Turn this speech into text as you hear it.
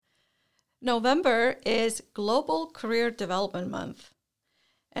November is Global Career Development Month.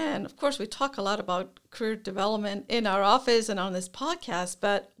 And of course, we talk a lot about career development in our office and on this podcast,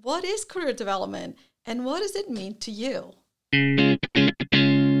 but what is career development and what does it mean to you?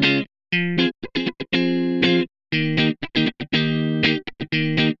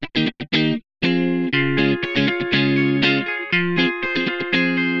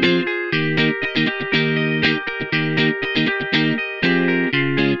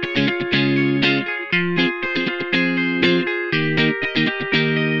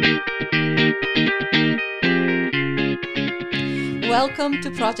 Welcome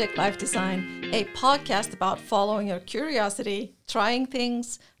to Project Life Design, a podcast about following your curiosity, trying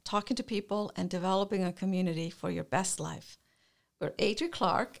things, talking to people, and developing a community for your best life. We're Adri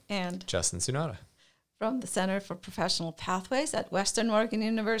Clark and Justin Tsunoda from the Center for Professional Pathways at Western Oregon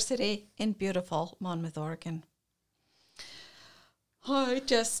University in beautiful Monmouth, Oregon. Hi,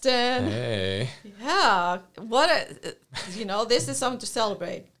 Justin. Hey. Yeah, this is something to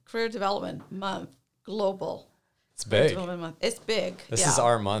celebrate. Career Development Month, global. It's big. It's big. This is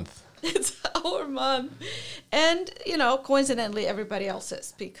our month. It's our month. And, coincidentally, everybody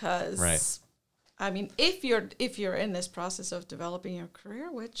else's because, right. I mean, if you're in this process of developing your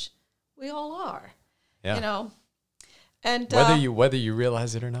career, which we all are, yeah. And whether you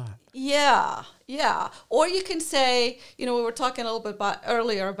realize it or not. Yeah. Or you can say, we were talking a little bit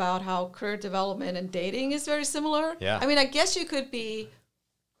earlier about how career development and dating is very similar. Yeah. I mean, I guess you could be,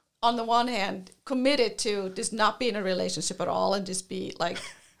 on the one hand, committed to just not be in a relationship at all and just be like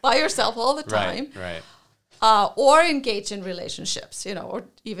by yourself all the time. Right. Or engage in relationships, or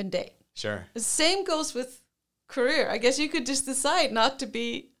even date. Sure. The same goes with career. I guess you could just decide not to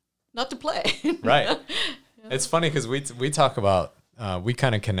play. Right. Yeah. It's funny because we talk about, we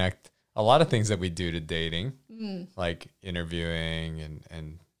kind of connect a lot of things that we do to dating, like interviewing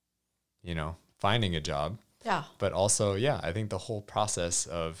and finding a job. Yeah. But also, I think the whole process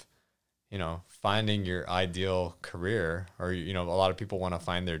of, finding your ideal career, or, a lot of people want to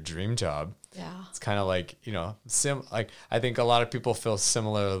find their dream job. Yeah. It's kind of like, I think a lot of people feel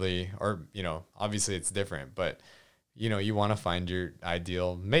similarly, or, obviously it's different, but, you want to find your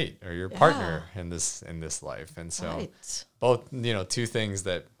ideal mate or your partner in this life. And so both, two things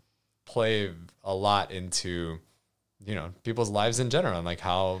that play a lot into, people's lives in general, and like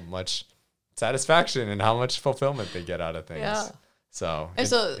how much satisfaction and how much fulfillment they get out of things. Yeah. So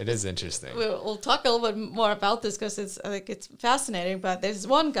it is interesting. We'll talk a little bit more about this because I think it's fascinating. But there's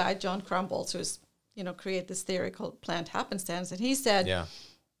one guy, John Crumbles, who's created this theory called planned happenstance, and he said,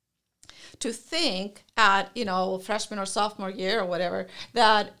 to think at freshman or sophomore year or whatever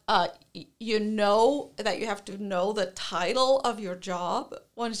that that you have to know the title of your job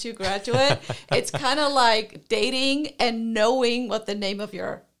once you graduate. It's kind of like dating and knowing what the name of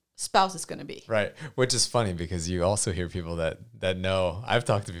your spouse is going to be. Right. Which is funny because you also hear people that know. I've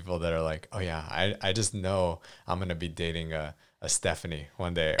talked to people that are like, oh yeah, I just know I'm going to be dating a Stephanie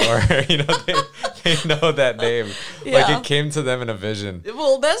one day, or they know that name. Like it came to them in a vision.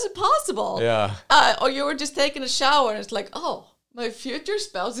 Well, that's possible. Yeah. Or you were just taking a shower and it's like, oh, my future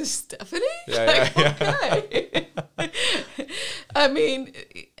spouse is Stephanie. Okay. I mean,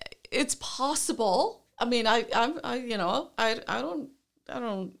 it's possible. I mean, I'm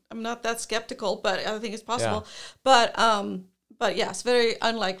not that skeptical, but I think it's possible. Yeah. But yes, very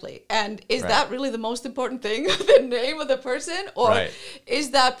unlikely. And is that really the most important thing, the name of the person? Or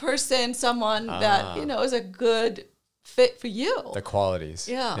is that person someone that, is a good fit for you? The qualities.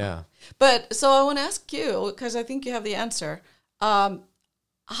 Yeah. But so I want to ask you, because I think you have the answer. How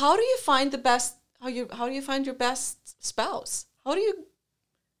do you find how do you find your best spouse? How do you...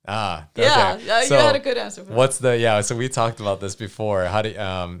 Okay. Yeah, so you had a good answer for that. So we talked about this before. How do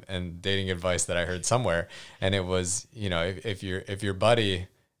and dating advice that I heard somewhere, and it was, if your buddy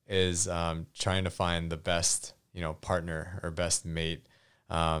is trying to find the best, partner or best mate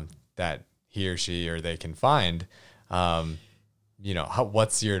that he or she or they can find,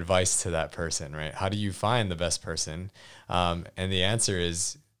 what's your advice to that person, right? How do you find the best person? And the answer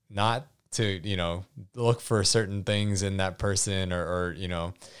is not to, look for certain things in that person or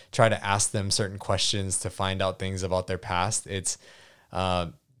try to ask them certain questions to find out things about their past. It's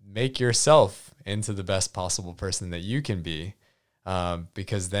make yourself into the best possible person that you can be,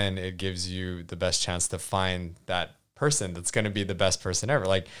 because then it gives you the best chance to find that person that's going to be the best person ever.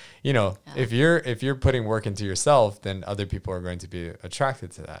 Like, if you're putting work into yourself, then other people are going to be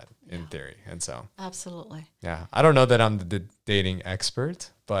attracted to that in theory. And so absolutely. Yeah. I don't know that I'm the dating expert,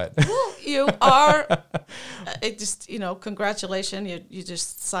 but well, you are. It just, congratulations. You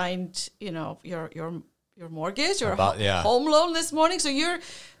just signed, your mortgage or home loan this morning. So you're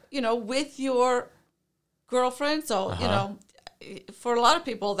with your girlfriend. So, for a lot of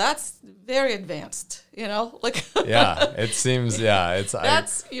people, that's very advanced, like. Yeah, it seems,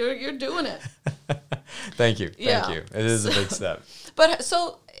 you're doing it. Thank you. It is a big step. But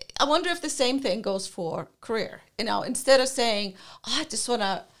so I wonder if the same thing goes for career. Instead of saying, I just want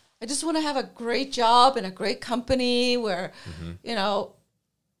to have a great job in a great company where,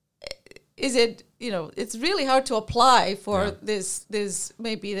 is it, it's really hard to apply for this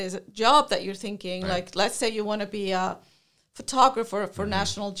maybe there's a job that you're thinking, like, let's say you want to be a photographer for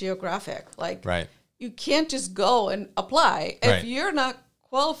National Geographic. Like, you can't just go and apply if you're not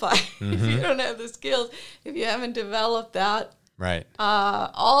qualified, if you don't have the skills, if you haven't developed that. Right.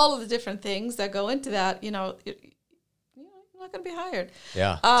 All of the different things that go into that, you're not going to be hired.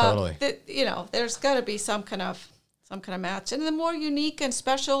 Yeah, totally. There's got to be some kind of match, and the more unique and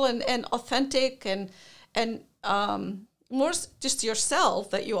special and authentic and more just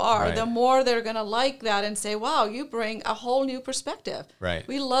yourself that you are, the more they're going to like that and say, "Wow, you bring a whole new perspective." Right.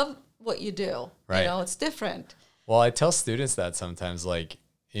 We love what you do. Right. It's different. Well, I tell students that sometimes, like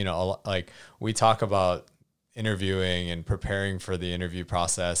we talk about interviewing and preparing for the interview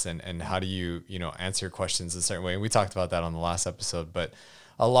process and how do you answer questions a certain way. And we talked about that on the last episode, but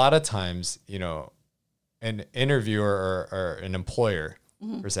a lot of times, an interviewer or an employer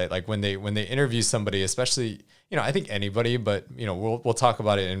per se, like when they interview somebody, especially, I think anybody, but we'll talk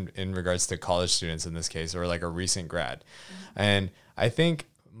about it in regards to college students in this case, or like a recent grad. And I think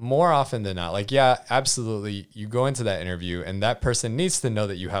more often than not, like, yeah, absolutely, you go into that interview and that person needs to know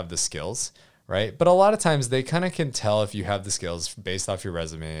that you have the skills, right? But a lot of times they kind of can tell if you have the skills based off your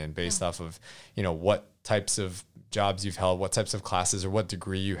resume and based off of, what types of jobs you've held, what types of classes or what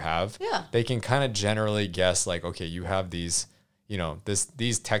degree you have. Yeah. They can kind of generally guess, like, okay, you have these,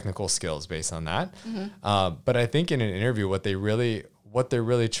 these technical skills based on that. But I think in an interview, what they're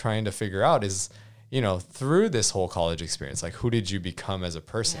really trying to figure out is, through this whole college experience, like, who did you become as a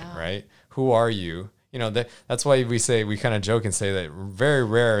person, right? Who are you? That's why we kind of joke and say that very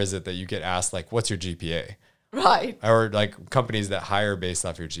rare is it that you get asked, like, what's your GPA? Right. Or like companies that hire based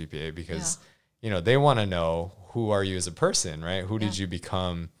off your GPA because, they want to know who are you as a person, right? Who did you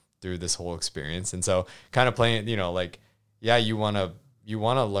become through this whole experience? And so kind of playing, you want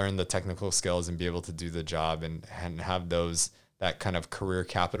to learn the technical skills and be able to do the job and have that kind of career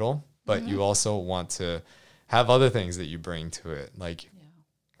capital, but you also want to have other things that you bring to it. Like,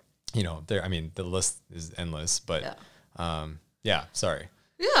 the list is endless, but sorry.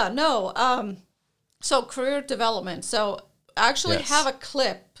 Yeah, no. So career development. So I actually have a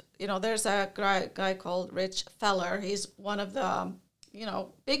clip. There's a guy called Rich Feller. He's one of the,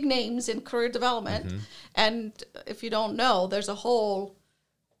 big names in career development. And if you don't know, there's a whole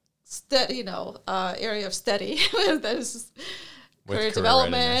area of study that is career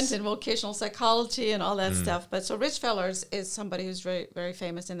development and vocational psychology and all that stuff. But so Rich Feller is somebody who's very, very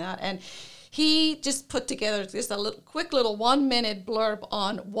famous in that. And he just put together just a quick little 1-minute blurb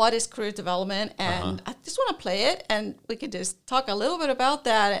on what is career development. And I just want to play it and we can just talk a little bit about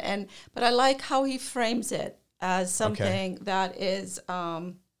that. But I like how he frames it as something that is,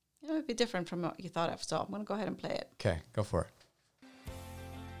 it'd be different from what you thought of. So I'm going to go ahead and play it. Okay, go for it.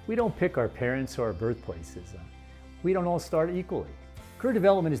 We don't pick our parents or our birthplaces. We don't all start equally. Career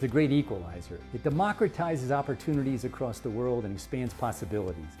development is the great equalizer. It democratizes opportunities across the world and expands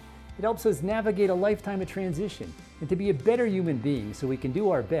possibilities. It helps us navigate a lifetime of transition and to be a better human being so we can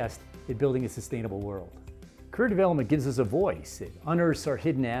do our best at building a sustainable world. Career development gives us a voice. It unearths our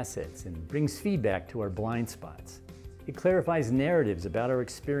hidden assets and brings feedback to our blind spots. It clarifies narratives about our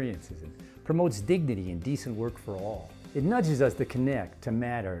experiences and promotes dignity and decent work for all. It nudges us to connect, to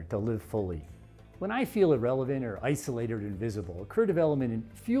matter, to live fully. When I feel irrelevant or isolated or invisible, career development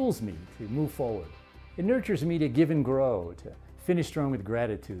fuels me to move forward. It nurtures me to give and grow, to finish strong with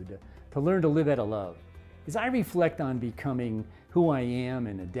gratitude, to learn to live out of love. As I reflect on becoming who I am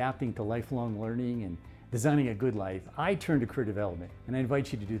and adapting to lifelong learning and designing a good life, I turn to career development, and I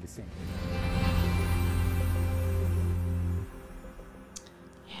invite you to do the same.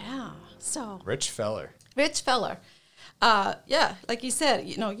 Yeah, so. Rich Feller. Like you said,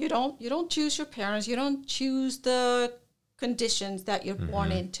 you don't choose your parents, you don't choose the conditions that you're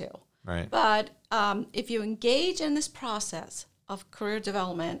born into. Right. But if you engage in this process of career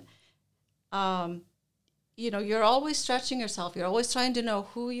development, you're always stretching yourself. You're always trying to know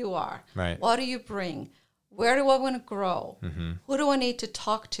who you are. Right. What do you bring? Where do I want to grow? Who do I need to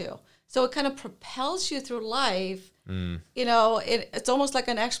talk to? So it kind of propels you through life. It's almost like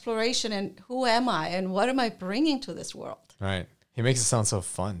an exploration in who am I and what am I bringing to this world? Right. He makes it sound so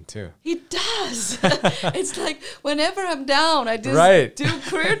fun too. He does. It's like whenever I'm down, I just do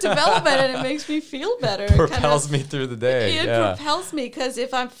career development and it makes me feel better. It propels me through the day. It propels me because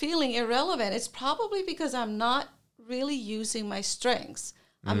if I'm feeling irrelevant, it's probably because I'm not really using my strengths.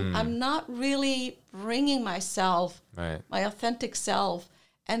 I'm not really bringing myself, my authentic self.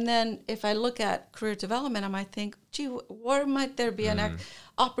 And then if I look at career development, I might think, gee, where might there be an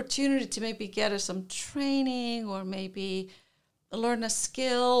opportunity to maybe get some training or maybe learn a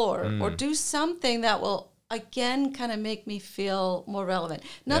skill or do something that will, again, kind of make me feel more relevant.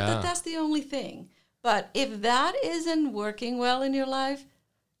 Not that that's the only thing, but if that isn't working well in your life,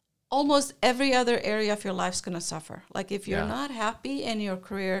 almost every other area of your life is going to suffer. Like if you're not happy in your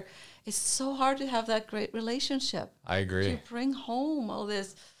career, it's so hard to have that great relationship. I agree. You bring home all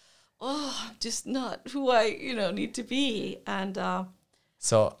this, just not who I, need to be. And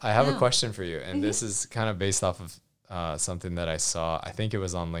so I have a question for you, and this is kind of based off of something that I saw. I think it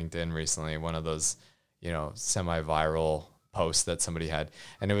was on LinkedIn recently, one of those, semi-viral posts that somebody had,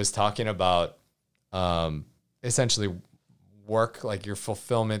 and it was talking about essentially work, like your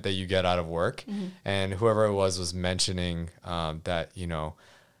fulfillment that you get out of work. And whoever it was mentioning that,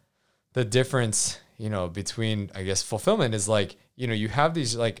 the difference, between, I guess, fulfillment is like, you have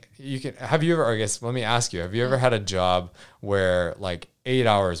these, like, have you ever, I guess, let me ask you, have you ever had a job where like 8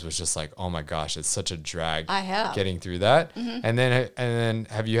 hours was just like, oh my gosh, it's such a drag getting through that? And then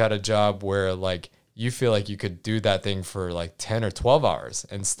have you had a job where like, you feel like you could do that thing for like 10 or 12 hours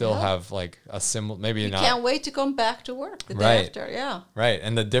and still have like a similar, maybe not. You can't wait to come back to work the day after. Yeah. Right.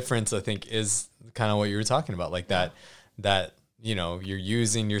 And the difference, I think, is kind of what you were talking about, like that, you're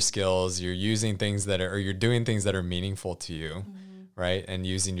using your skills, you're using things or you're doing things that are meaningful to you, right? And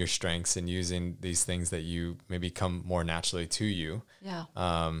using your strengths and using these things that you maybe come more naturally to you. Yeah.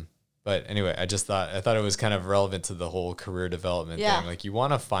 But anyway, I thought it was kind of relevant to the whole career development thing. Like you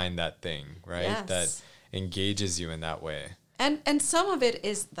want to find that thing, right? Yes. That engages you in that way. And some of it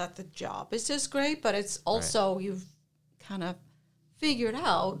is that the job is just great, but it's also you've kind of figured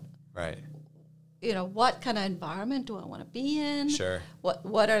out, right? What kind of environment do I want to be in? Sure.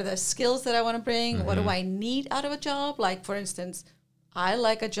 What are the skills that I want to bring? What do I need out of a job? Like, for instance, I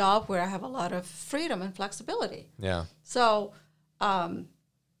like a job where I have a lot of freedom and flexibility. Yeah. So, I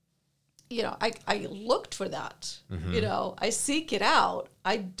looked for that. I seek it out.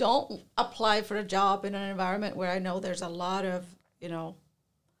 I don't apply for a job in an environment where I know there's a lot of,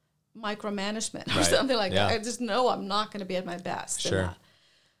 micromanagement or something like that. I just know I'm not going to be at my best. Sure.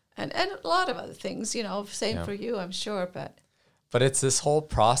 And a lot of other things, same for you, I'm sure. But it's this whole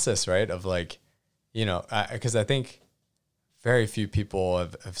process, right? Of like, because I think very few people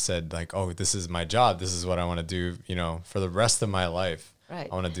have said like, oh, this is my job. This is what I want to do, for the rest of my life. Right.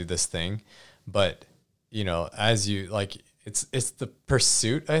 I want to do this thing. But, as you like, it's the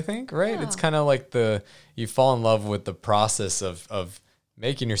pursuit, I think, right? Yeah. It's kind of like you fall in love with the process of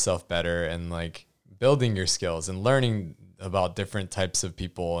making yourself better and like building your skills and learning about different types of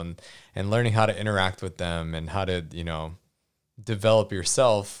people and learning how to interact with them and how to, develop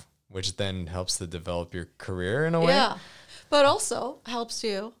yourself, which then helps to develop your career in a way. Yeah. But also helps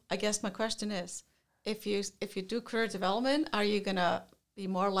you. I guess my question is, if you do career development, are you going to be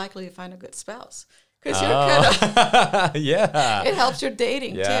more likely to find a good spouse? Because you're kind of it helps your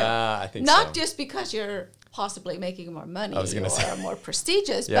dating too. Yeah, I think not just because you're possibly making more money or more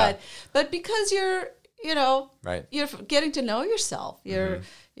prestigious, but because you're you're getting to know yourself. You're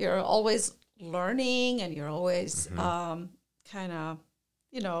always learning and you're always kind of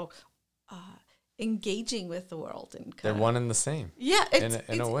engaging with the world and they're one and the same. Yeah,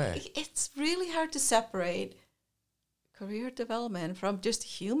 in a way. It's really hard to separate career development from just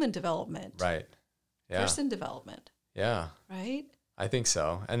human development. Right. Yeah. Person development. Yeah. Right? I think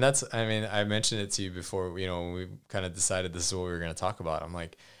so. And I mentioned it to you before, when we kind of decided this is what we were going to talk about. I'm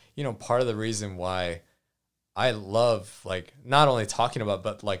like, part of the reason why I love like not only talking about,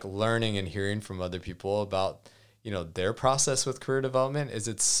 but like learning and hearing from other people about, their process with career development is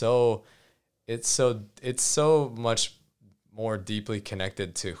it's so much more deeply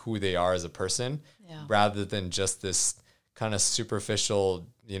connected to who they are as a person rather than just this kind of superficial,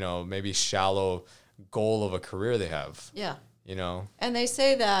 maybe shallow goal of a career they have. Yeah. And they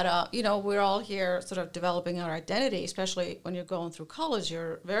say that, we're all here sort of developing our identity, especially when you're going through college.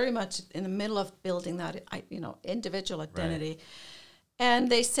 You're very much in the middle of building that, individual identity. Right. And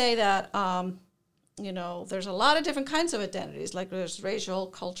they say that, there's a lot of different kinds of identities, like there's racial,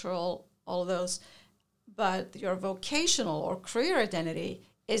 cultural, all of those. But your vocational or career identity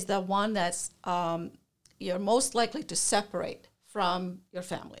is the one that's you're most likely to separate from your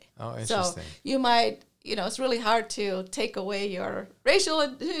family. Oh, interesting. So you might it's really hard to take away your racial,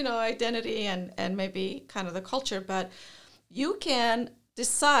 identity and maybe kind of the culture, but you can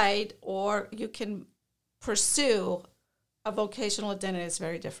decide or you can pursue a vocational identity that's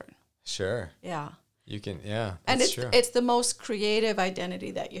very different. Sure. Yeah. You can, yeah. And that's true. It's the most creative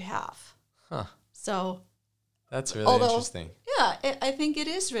identity that you have. Huh. So that's really interesting. Yeah, I think it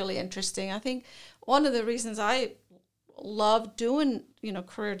is really interesting. I think one of the reasons I love doing,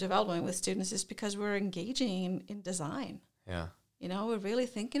 career development with students is because we're engaging in design. Yeah. We're really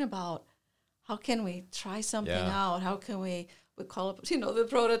thinking about how can we try something out? How can we call it, the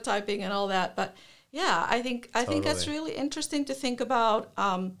prototyping and all that. But yeah, I think that's really interesting to think about.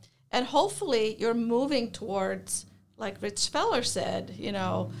 And hopefully you're moving towards, like Rich Feller said,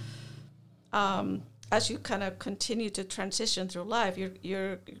 as you kind of continue to transition through life,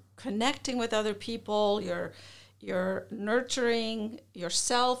 you're connecting with other people, you're nurturing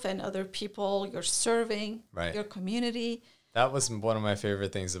yourself and other people, you're serving your community. That was one of my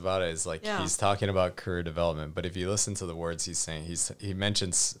favorite things about it is he's talking about career development, but if you listen to the words he's saying, he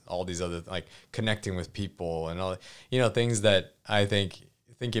mentions all these other, like connecting with people and all, things that I think,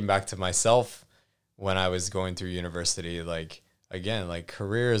 thinking back to myself when I was going through university,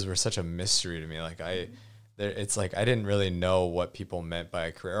 careers were such a mystery to me. It's like I didn't really know what people meant by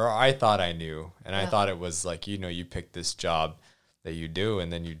a career, or I thought I knew, and I thought it was like, you pick this job that you do,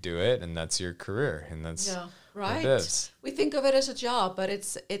 and then you do it, and that's your career, and that's right. What it is. We think of it as a job, but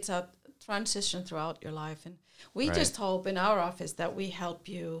it's a transition throughout your life, and we just hope in our office that we help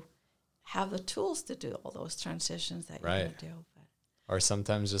you have the tools to do all those transitions that you want to do. Or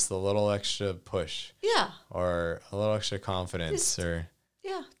sometimes just a little extra push. Yeah. Or a little extra confidence.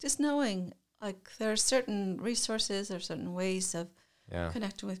 Just knowing there are certain resources or certain ways of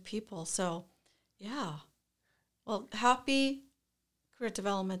connecting with people. So, yeah. Well, happy Career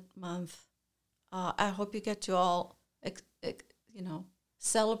Development Month. I hope you get to all,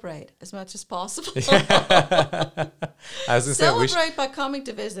 celebrate as much as possible. I was gonna celebrate by coming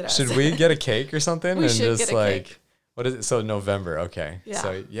to visit us. Should we get a cake or something? We should get a cake. What is it? So November, okay. Yeah.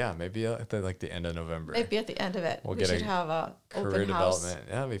 So maybe at the end of November. Maybe at the end of it. We should have a career open house.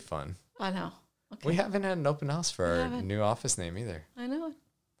 development. That'd be fun. I know. Okay. We haven't had an open house for our new office name either. I know.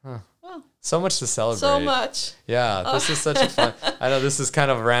 Huh. Well, so much to celebrate. So much. Yeah, this is such a fun. I know this is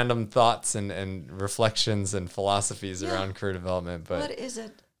kind of random thoughts and reflections and philosophies around career development, but what is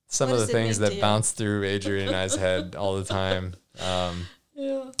it? Some of the things that bounce through Adrienne and I's head all the time.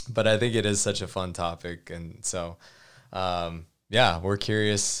 But I think it is such a fun topic, and so. We're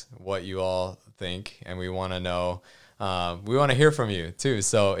curious what you all think, and we want to know. We want to hear from you too.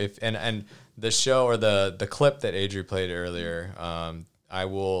 So if and the show or the clip that Adrienne played earlier, I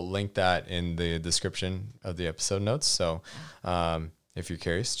will link that in the description of the episode notes. So if you're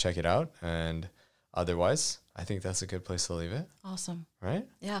curious, check it out. And otherwise, I think that's a good place to leave it. Awesome. Right?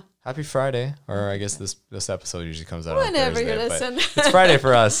 Yeah. Happy Friday, or I guess this episode usually comes out whenever on Thursday. You listen. It's Friday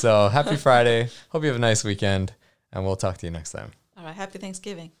for us, so happy Friday. Hope you have a nice weekend. And we'll talk to you next time. All right. Happy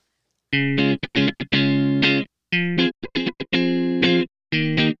Thanksgiving.